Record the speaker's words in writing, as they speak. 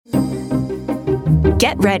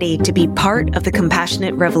Get ready to be part of the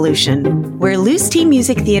compassionate revolution, where Loose Tea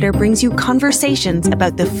Music Theatre brings you conversations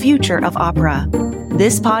about the future of opera.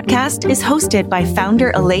 This podcast is hosted by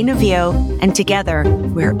founder Elena Vio, and together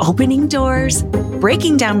we're opening doors,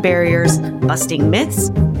 breaking down barriers, busting myths,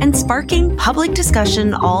 and sparking public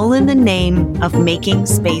discussion, all in the name of making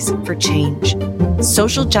space for change.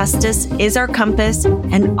 Social justice is our compass,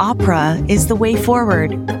 and opera is the way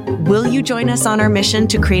forward. Will you join us on our mission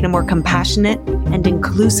to create a more compassionate and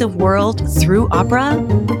inclusive world through opera?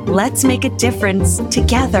 Let's make a difference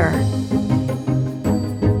together.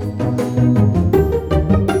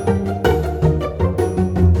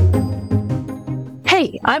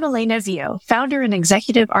 Hey, I'm Elena Vio, founder and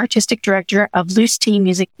executive artistic director of Loose Tea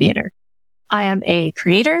Music Theatre. I am a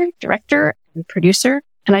creator, director, and producer,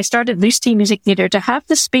 and I started Loose Tea Music Theatre to have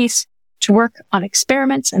the space to work on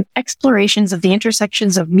experiments and explorations of the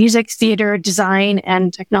intersections of music, theater, design,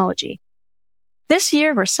 and technology. This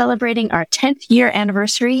year, we're celebrating our 10th year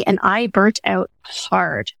anniversary, and I burnt out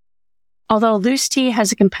hard. Although Loose Tea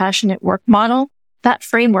has a compassionate work model, that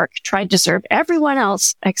framework tried to serve everyone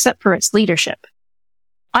else except for its leadership.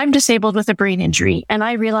 I'm disabled with a brain injury, and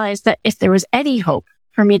I realized that if there was any hope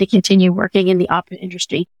for me to continue working in the opera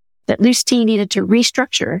industry, that Loose Tea needed to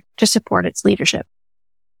restructure to support its leadership.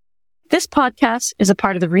 This podcast is a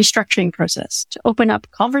part of the restructuring process to open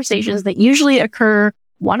up conversations that usually occur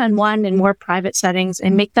one-on-one in more private settings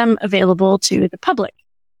and make them available to the public.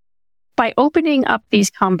 By opening up these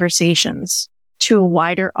conversations to a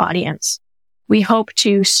wider audience, we hope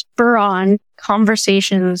to spur on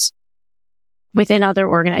conversations within other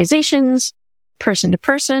organizations, person to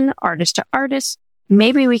person, artist to artist.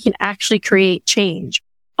 Maybe we can actually create change.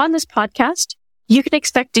 On this podcast, you can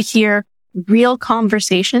expect to hear real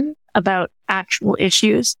conversation about actual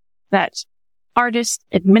issues that artists,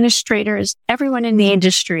 administrators, everyone in the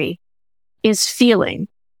industry is feeling.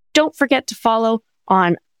 Don't forget to follow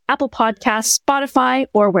on Apple Podcasts, Spotify,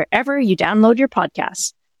 or wherever you download your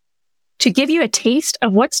podcasts. To give you a taste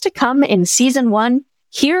of what's to come in season 1,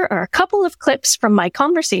 here are a couple of clips from my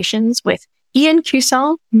conversations with Ian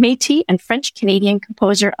Cusson, Métis and French-Canadian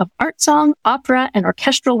composer of art song, opera, and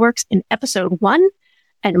orchestral works in episode 1,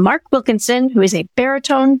 and Mark Wilkinson, who is a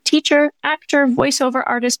baritone, teacher, actor, voiceover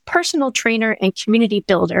artist, personal trainer, and community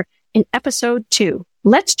builder in episode 2.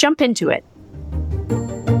 Let's jump into it.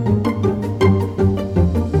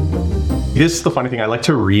 This is the funny thing. I like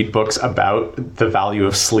to read books about the value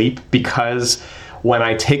of sleep because when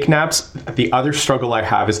I take naps, the other struggle I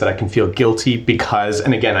have is that I can feel guilty because,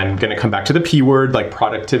 and again, I'm going to come back to the P word, like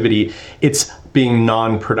productivity. It's being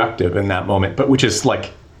non-productive in that moment, but which is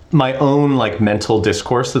like my own like mental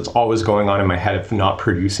discourse that's always going on in my head of not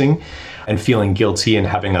producing and feeling guilty and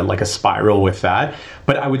having a spiral with that.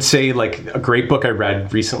 But I would say like a great book I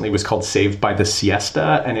read recently was called Saved by the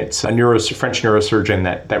Siesta, and it's a French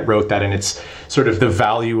neurosurgeon that wrote that, and it's sort of the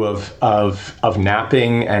value of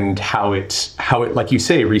napping and how it like you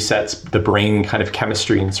say resets the brain kind of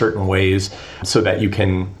chemistry in certain ways so that you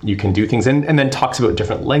can do things, and then talks about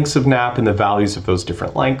different lengths of nap and the values of those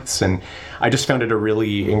different lengths. And I just found it a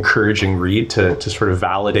really encouraging read to sort of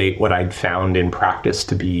validate what I'd found in practice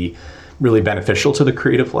to be really beneficial to the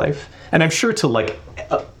creative life. And I'm sure to like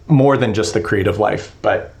more than just the creative life,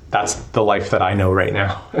 but that's the life that I know right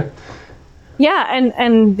now. Yeah.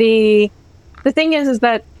 And the thing is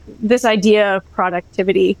that this idea of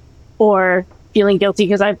productivity or feeling guilty,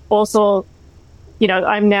 because I've also,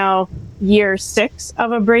 I'm now year 6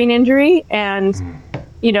 of a brain injury, and,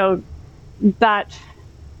 that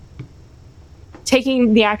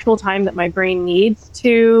taking the actual time that my brain needs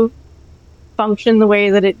to function the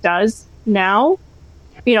way that it does now,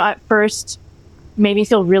 at first made me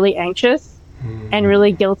feel really anxious and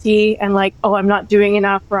really guilty and like, oh, I'm not doing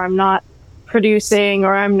enough, or I'm not producing,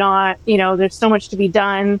 or I'm not, there's so much to be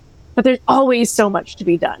done, but there's always so much to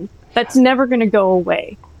be done. That's never going to go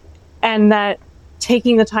away. And that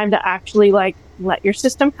taking the time to actually like let your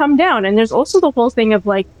system come down. And there's also the whole thing of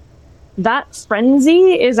like that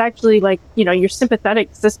frenzy is actually like, your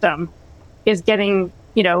sympathetic system is getting,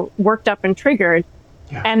 worked up and triggered.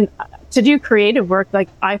 Yeah. And to do creative work, like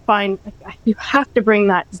I find like, you have to bring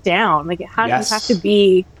that down. Like you have to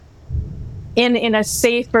be in a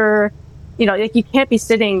safer, like you can't be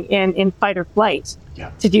sitting in fight or flight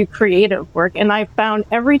to do creative work. And I found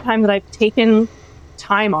every time that I've taken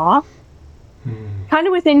time off, kind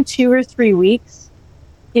of within 2 or 3 weeks,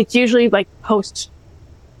 it's usually like post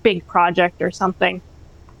big project or something,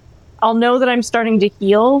 I'll know that I'm starting to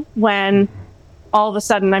heal when all of a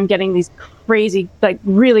sudden I'm getting these crazy, like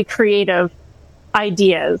really creative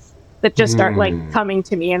ideas that just start like coming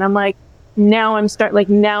to me. And I'm like, now I'm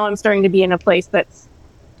starting to be in a place that's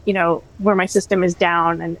where my system is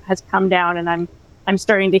down and has come down, and I'm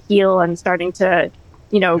starting to heal and starting to,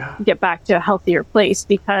 get back to a healthier place,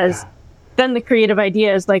 because then the creative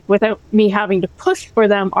ideas, like without me having to push for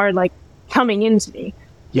them, are like coming into me.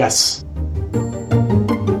 Yes.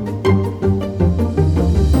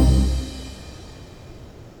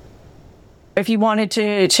 If you wanted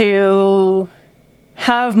to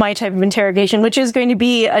have my type of interrogation, which is going to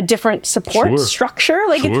be a different support structure,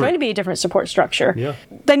 it's going to be a different support structure,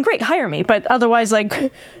 then great, hire me. But otherwise,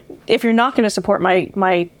 if you're not going to support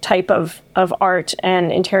my type of art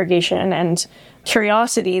and interrogation and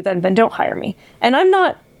curiosity, then don't hire me. And I'm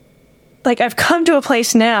not, I've come to a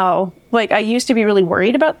place now, I used to be really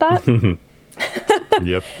worried about that.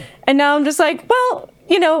 Yep. And now I'm just well,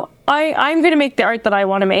 I'm going to make the art that I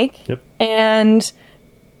want to make. Yep. And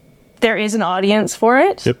there is an audience for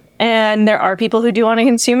it. Yep. And there are people who do want to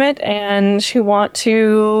consume it and who want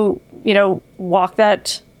to, walk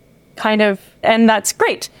that kind of, and that's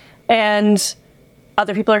great. And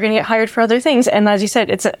other people are going to get hired for other things. And as you said,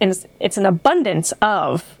 it's an abundance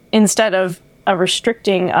of, instead of a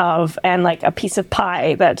restricting of, and a piece of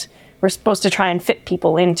pie that we're supposed to try and fit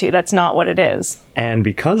people into. That's not what it is. And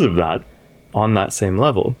because of that, on that same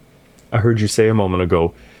level, I heard you say a moment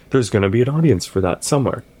ago, there's going to be an audience for that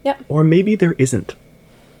somewhere. Yeah. Or maybe there isn't.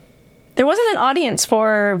 There wasn't an audience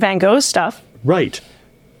for Van Gogh's stuff. Right.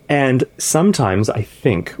 And sometimes I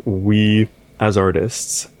think we, as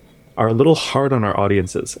artists, are a little hard on our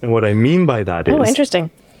audiences. And what I mean by that is... Oh,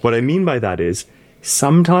 interesting. What I mean by that is,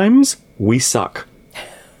 sometimes we suck.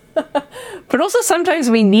 But also sometimes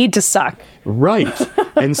we need to suck. Right.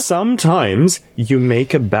 And sometimes you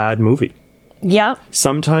make a bad movie. Yep.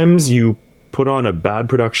 Sometimes you put on a bad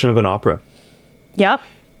production of an opera. Yep.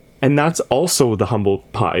 And that's also the humble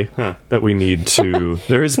pie that we need to...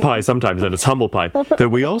 There is pie sometimes, and it's humble pie,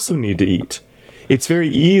 that we also need to eat. It's very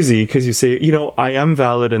easy because you say, I am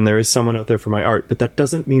valid and there is someone out there for my art, but that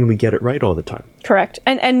doesn't mean we get it right all the time. Correct.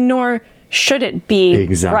 And nor should it be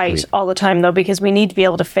right all the time, though, because we need to be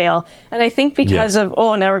able to fail. And I think because of,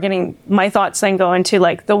 now we're getting, my thoughts then go into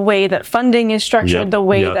the way that funding is structured, the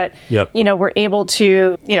way that, we're able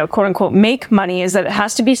to, quote unquote, make money, is that it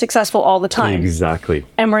has to be successful all the time. Exactly.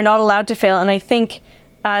 And we're not allowed to fail. And I think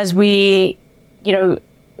as we,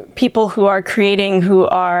 people who are creating, who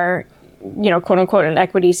are, quote unquote, in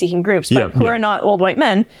equity seeking groups, but who are not old white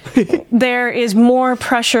men, there is more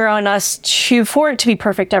pressure on us for it to be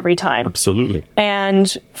perfect every time. Absolutely.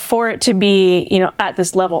 And for it to be, at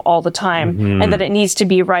this level all the time, and that it needs to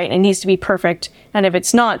be right, it needs to be perfect. And if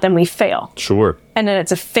it's not, then we fail. Sure. And then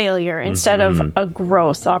it's a failure instead of a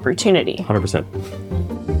growth opportunity. 100%.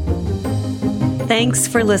 Thanks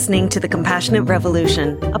for listening to The Compassionate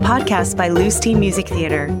Revolution, a podcast by Loose Team Music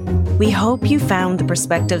Theater. We hope you found the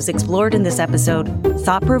perspectives explored in this episode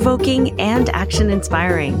thought-provoking and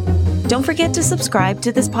action-inspiring. Don't forget to subscribe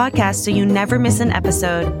to this podcast so you never miss an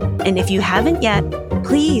episode. And if you haven't yet,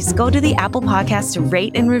 please go to the Apple Podcast to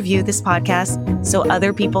rate and review this podcast so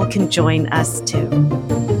other people can join us too.